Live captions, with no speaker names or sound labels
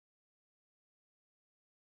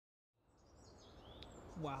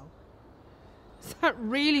Wow. Is that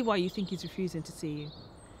really why you think he's refusing to see you?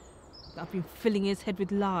 That I've been filling his head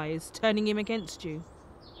with lies, turning him against you?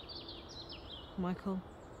 Michael,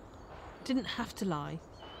 I didn't have to lie.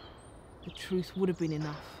 The truth would have been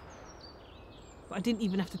enough. But I didn't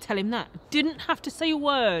even have to tell him that. I didn't have to say a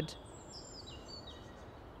word.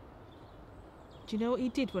 Do you know what he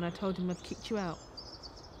did when I told him I'd kicked you out?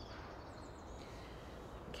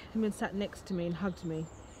 He came and sat next to me and hugged me.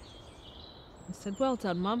 And said, "Well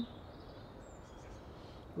done, Mum.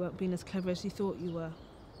 You weren't being as clever as you thought you were."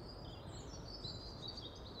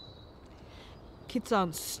 Kids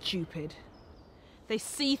aren't stupid. They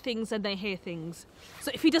see things and they hear things.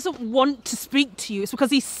 So if he doesn't want to speak to you, it's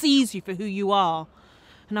because he sees you for who you are.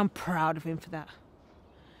 And I'm proud of him for that.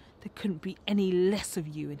 There couldn't be any less of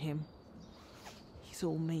you in him. He's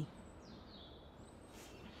all me.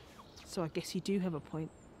 So I guess you do have a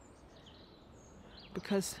point.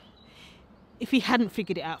 Because if he hadn't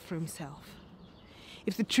figured it out for himself,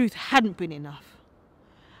 if the truth hadn't been enough,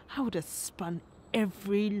 I would have spun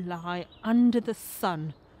every lie under the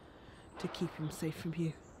sun to keep him safe from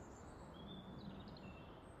you.